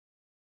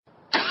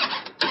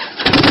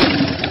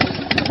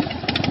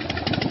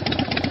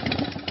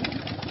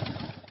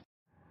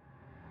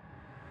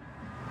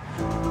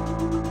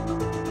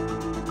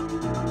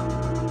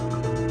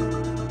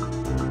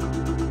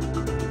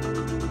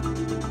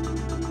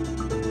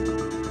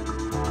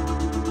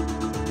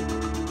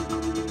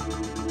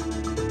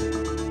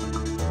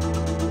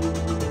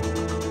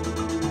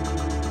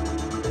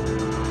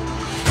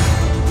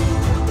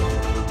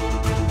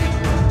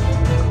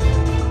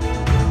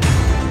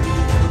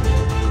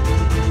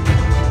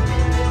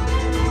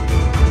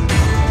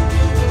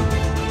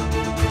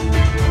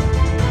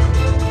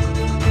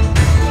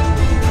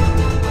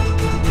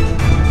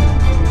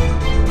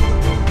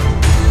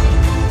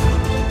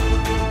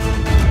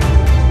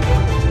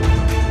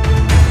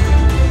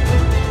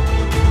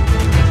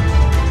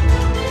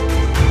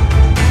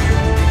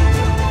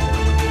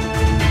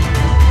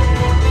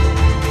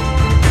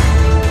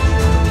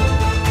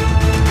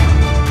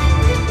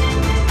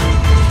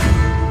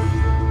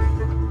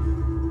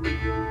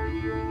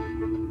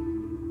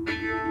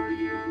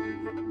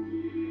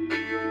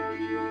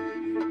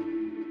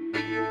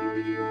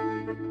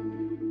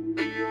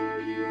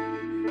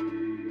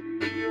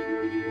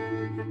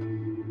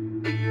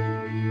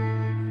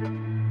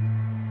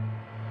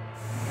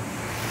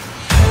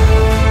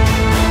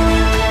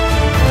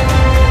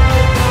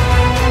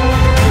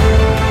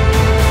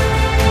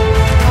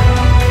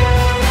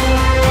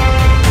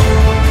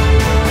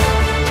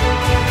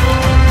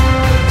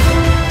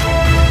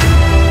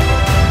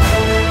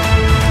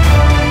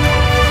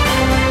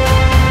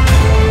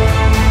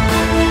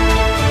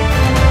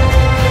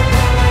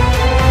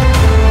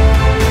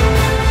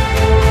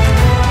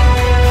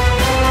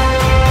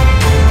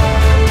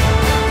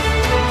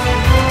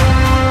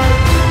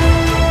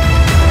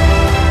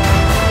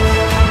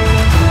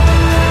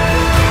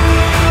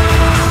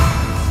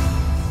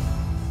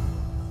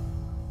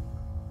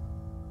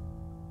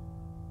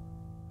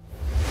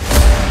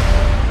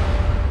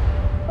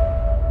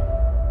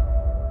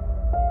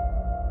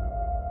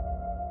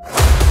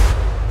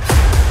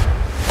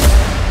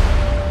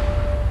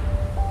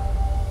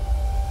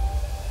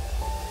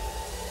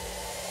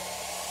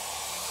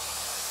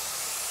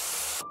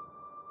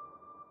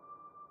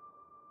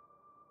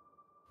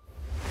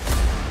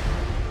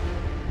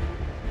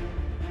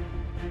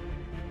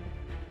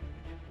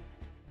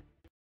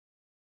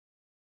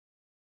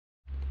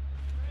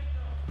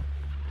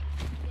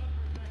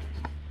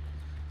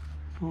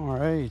All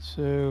right,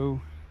 so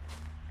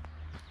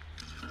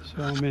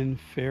I'm in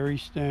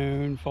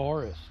Fairystone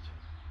Forest.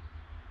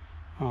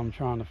 I'm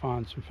trying to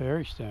find some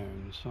fairy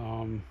stones.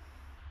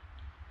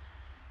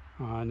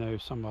 I know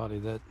somebody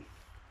that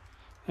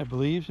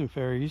believes in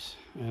fairies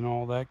and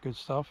all that good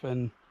stuff,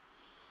 and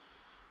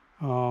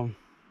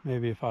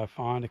maybe if I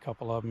find a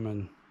couple of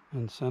them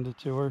and send it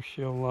to her,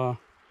 she'll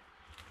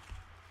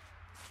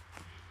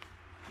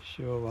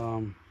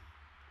she'll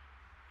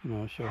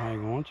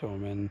hang on to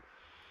them,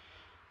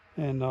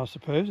 and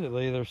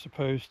supposedly they're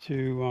supposed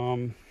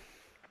to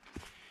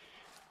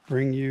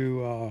bring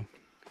you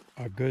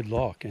a good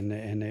luck, and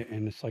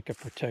it's like a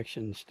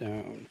protection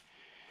stone,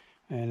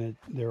 and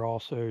they're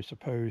also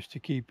supposed to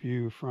keep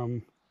you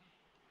from,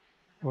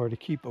 or to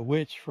keep a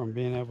witch from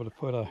being able to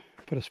put a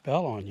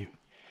spell on you.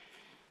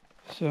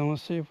 So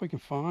let's see if we can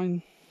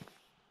find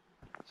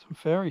some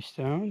fairy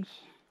stones,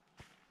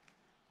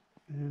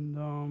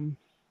 and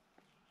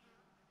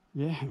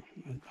yeah,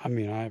 I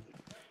mean I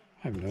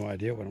have no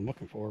idea what I'm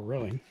looking for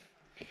really,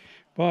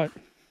 but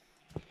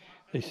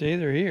they say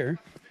they're here.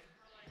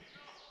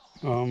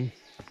 You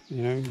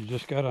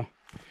just gotta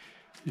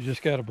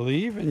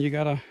believe, and you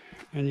gotta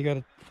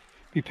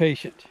be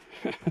patient,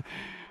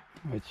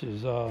 which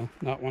is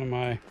not one of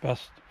my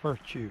best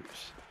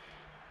virtues.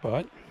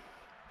 But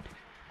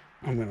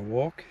I'm gonna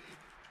walk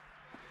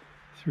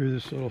through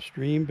this little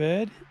stream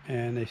bed,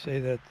 and they say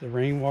that the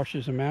rain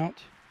washes them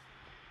out,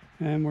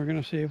 and we're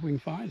gonna see if we can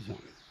find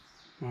some.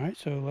 All right,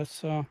 so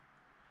let's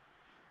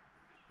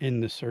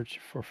in the search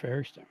for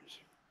fairy stones.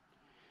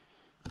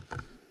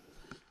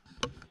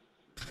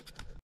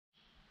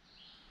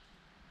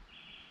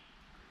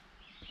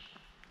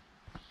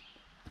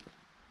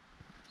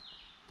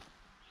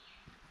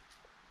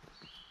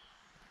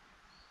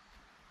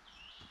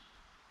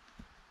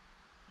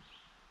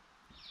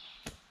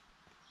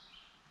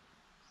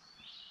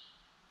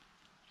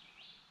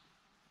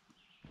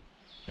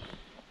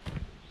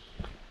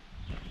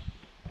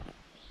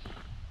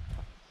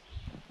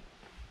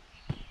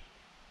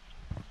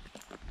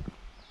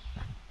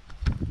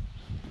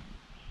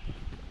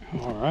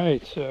 All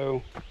right,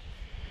 so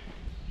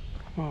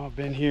I've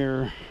been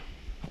here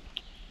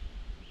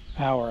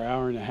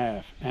hour and a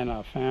half, and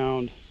I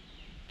found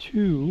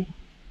two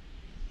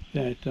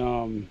that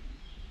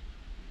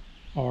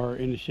are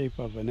in the shape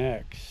of an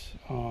X,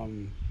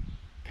 kind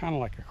of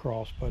like a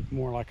cross, but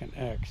more like an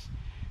X.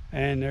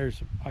 And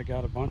I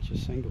got a bunch of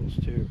singles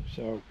too.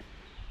 So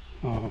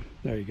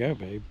there you go,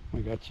 babe.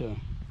 We got you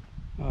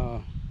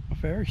a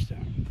fairy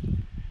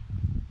stone.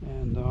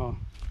 And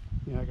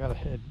yeah, I'm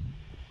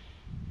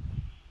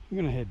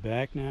gonna head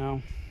back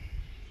now.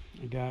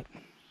 I got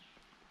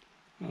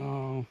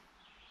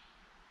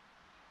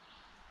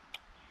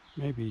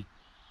maybe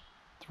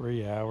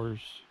 3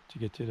 hours to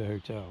get to the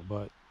hotel,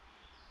 but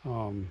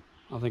I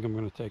think I'm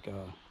gonna take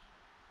the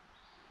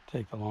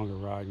longer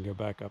ride and go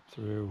back up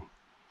through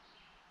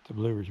the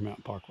Blue Ridge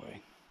Mountain Parkway.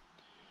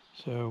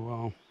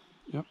 So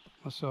yep,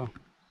 let's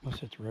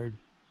hit the road.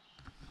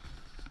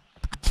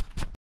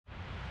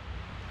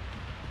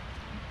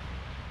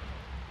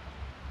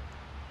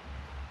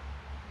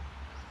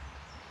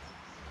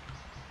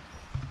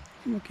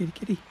 Come on, kitty,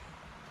 kitty.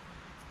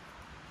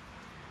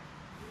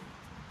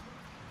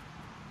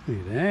 Look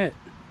at that.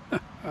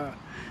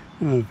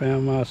 I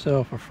found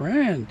myself a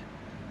friend.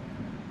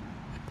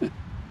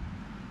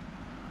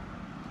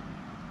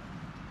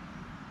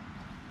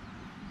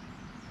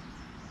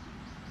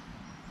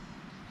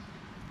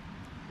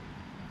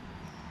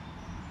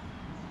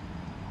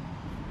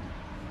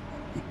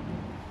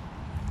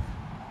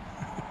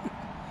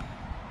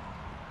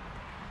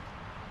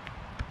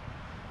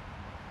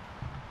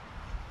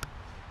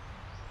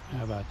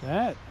 How about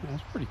that?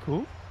 That's pretty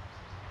cool.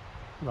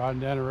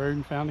 Riding down the road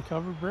and found a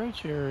covered bridge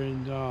here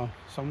in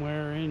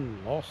somewhere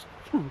in Lost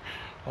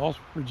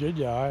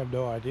Virginia. I have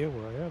no idea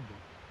where I am,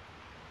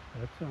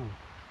 but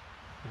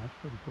that's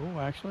pretty cool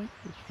actually.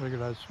 Just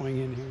figured I'd swing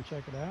in here and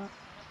check it out.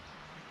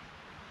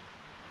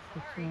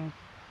 Let's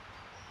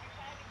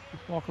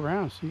walk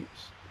around,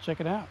 check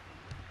it out.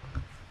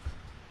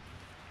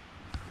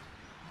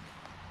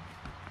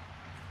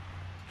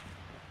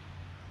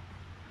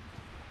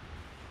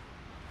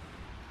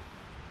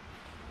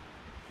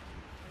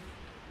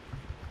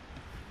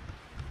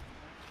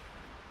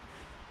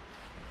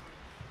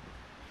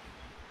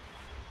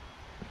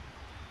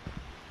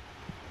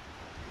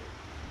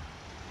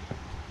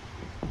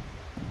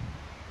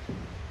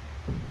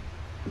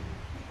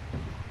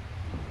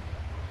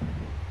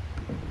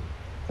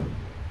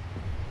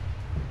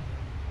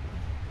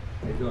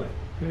 How you doing?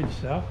 Good,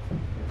 yourself?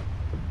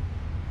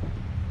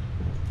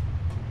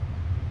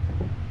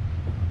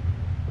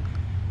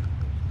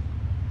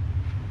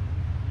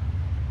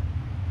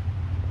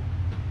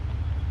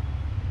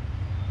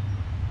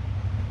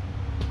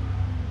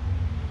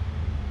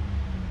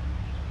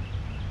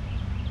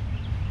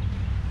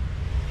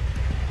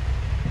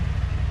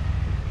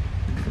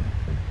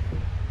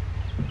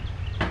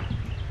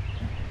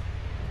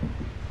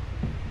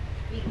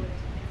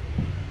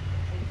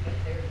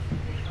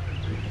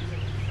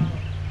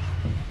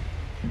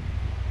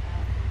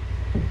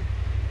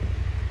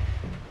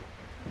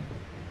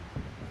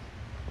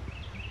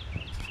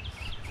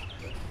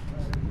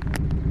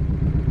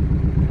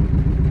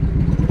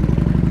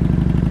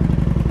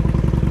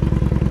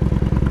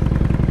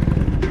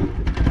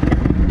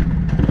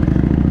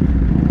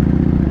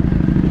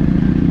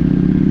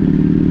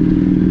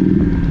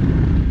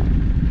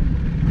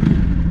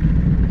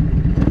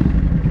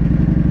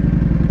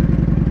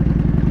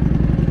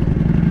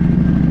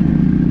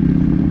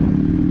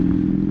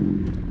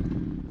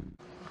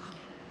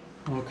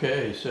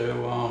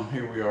 so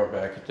here we are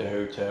back at the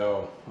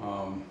hotel.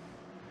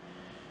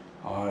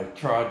 I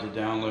tried to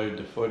download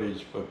the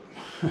footage, but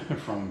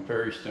from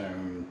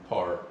Fairystone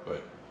Park,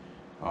 but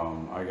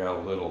I got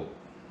a little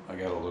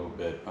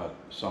bit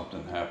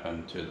something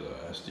happened to the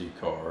SD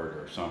card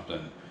or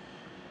something,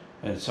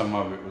 and some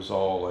of it was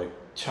all like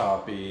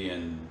choppy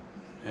and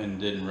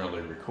didn't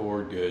really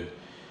record good.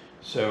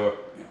 So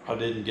I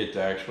didn't get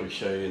to actually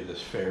show you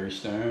this fairy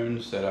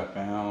stones that I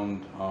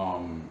found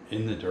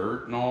in the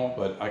dirt and all,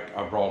 but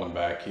I brought them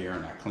back here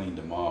and I cleaned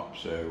them up.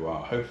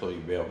 So hopefully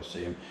you'll be able to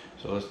see them.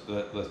 So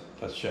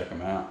let's check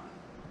them out.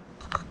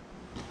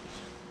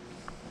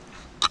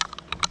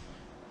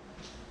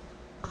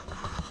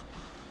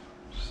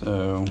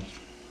 So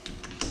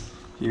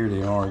here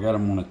they are. I got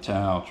them on a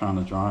towel, trying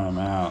to dry them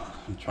out.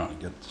 I'm trying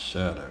to get the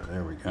shadow.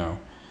 There we go.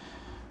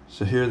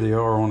 So here they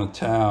are on a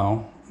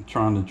towel. I'm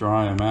trying to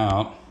dry them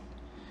out,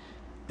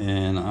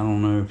 and I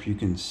don't know if you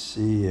can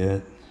see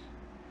it,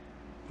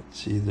 but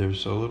see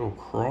there's a little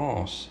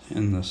cross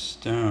in the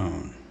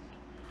stone.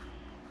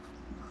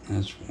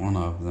 That's one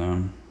of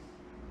them.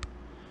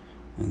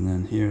 And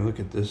then here,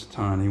 look at this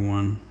tiny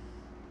one.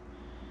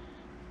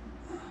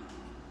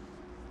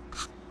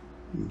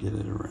 Get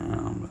it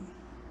around, but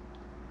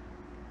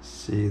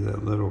see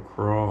that little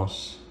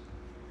cross.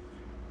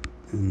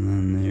 And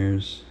then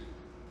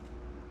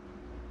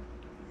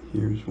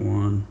here's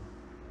one,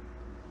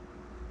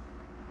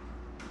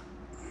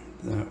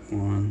 that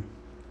one,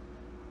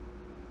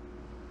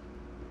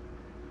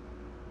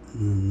 and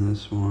then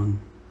this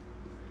one.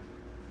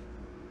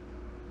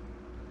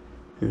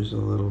 Here's a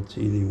little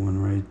teeny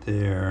one right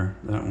there.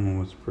 That one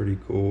was pretty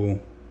cool.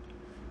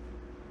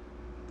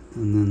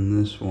 And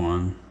then this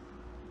one.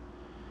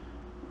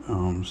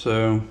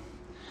 So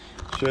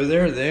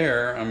they're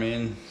there. I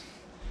mean,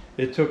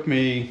 it took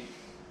me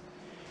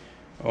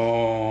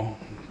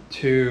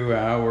 2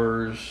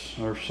 hours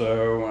or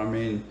so. I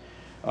mean,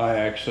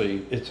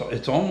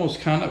 it's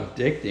almost kind of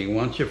addicting.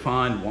 Once you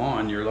find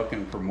one, you're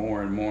looking for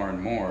more and more and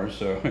more.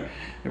 So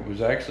it was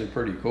actually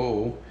pretty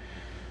cool.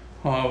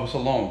 It was a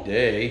long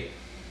day.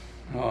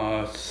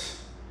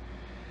 It's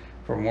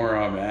from where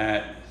I'm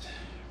at,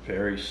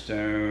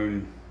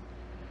 Fairystone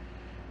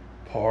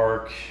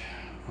Park,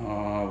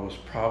 was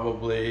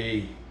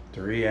probably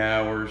 3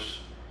 hours.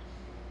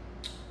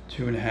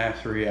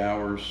 2.5, 3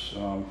 hours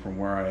from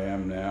where I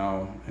am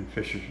now in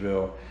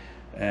Fishersville.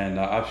 And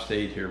I've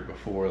stayed here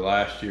before.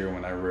 Last year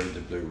when I rode the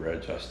Blue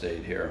Ridge, I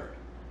stayed here.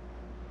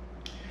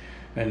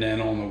 And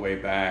then on the way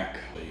back,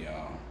 we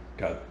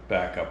got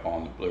back up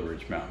on the Blue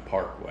Ridge Mountain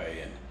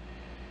Parkway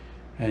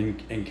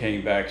and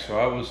came back. So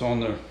I was on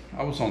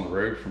the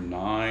road from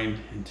 9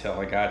 until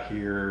I got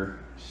here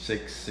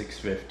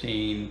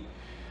 6:15.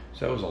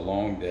 So it was a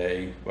long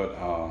day, but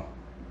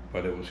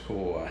it was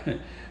cool.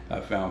 I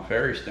found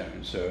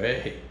Fairystone, so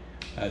hey,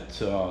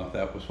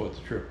 that was what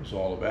the trip was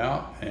all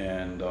about,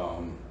 and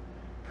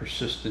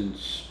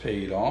persistence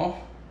paid off,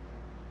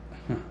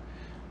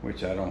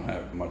 which I don't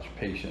have much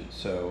patience,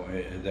 so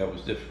that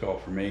was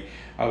difficult for me.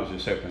 I was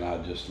just hoping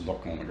I'd just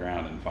look on the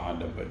ground and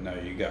find them, but no,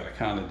 you got to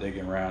kind of dig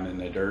around in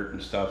the dirt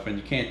and stuff, and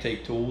you can't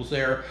take tools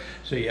there,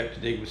 so you have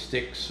to dig with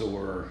sticks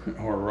or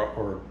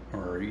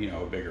you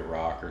know, a bigger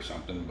rock or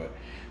something, but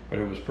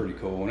it was pretty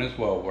cool, and it's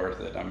well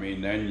worth it. I mean,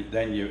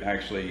 then you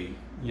actually,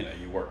 you know,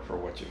 you work for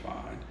what you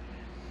find.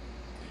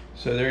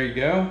 So there you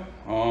go.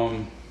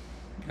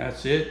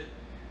 That's it.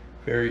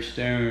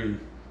 Fairystone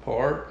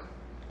Park,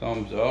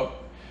 thumbs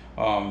up.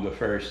 The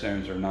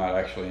Fairystones are not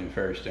actually in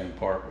Fairystone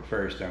Park, but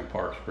Fairystone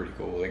Park's pretty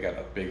cool. They got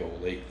a big old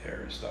lake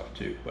there and stuff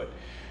too, but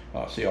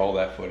see, all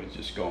that footage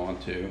is gone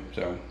too.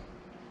 So,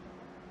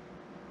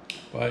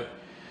 but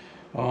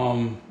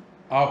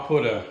I'll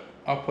put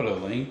a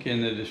link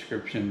in the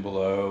description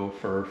below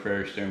for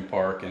Fairystone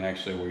Park, and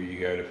actually where you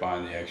go to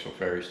find the actual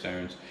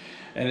Fairystones.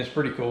 And it's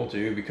pretty cool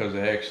too, because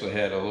they actually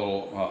had a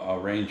little a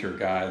ranger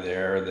guy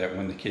there that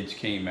when the kids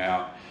came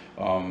out,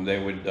 they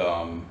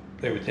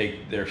would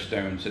take their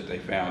stones that they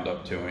found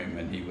up to him,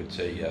 and he would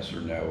say yes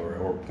or no,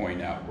 or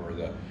point out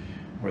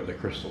where the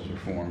crystals are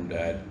formed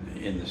at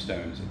in the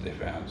stones that they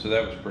found. So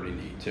that was pretty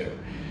neat too.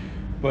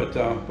 But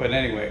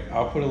anyway,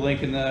 I'll put a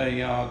link in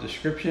the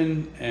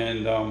description,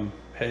 and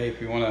hey,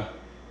 if you want to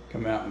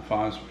come out and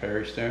find some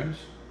Fairystones,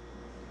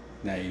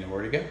 now you know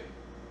where to go.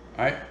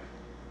 All right,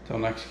 till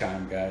next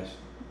time, guys.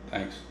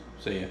 Thanks.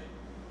 See ya.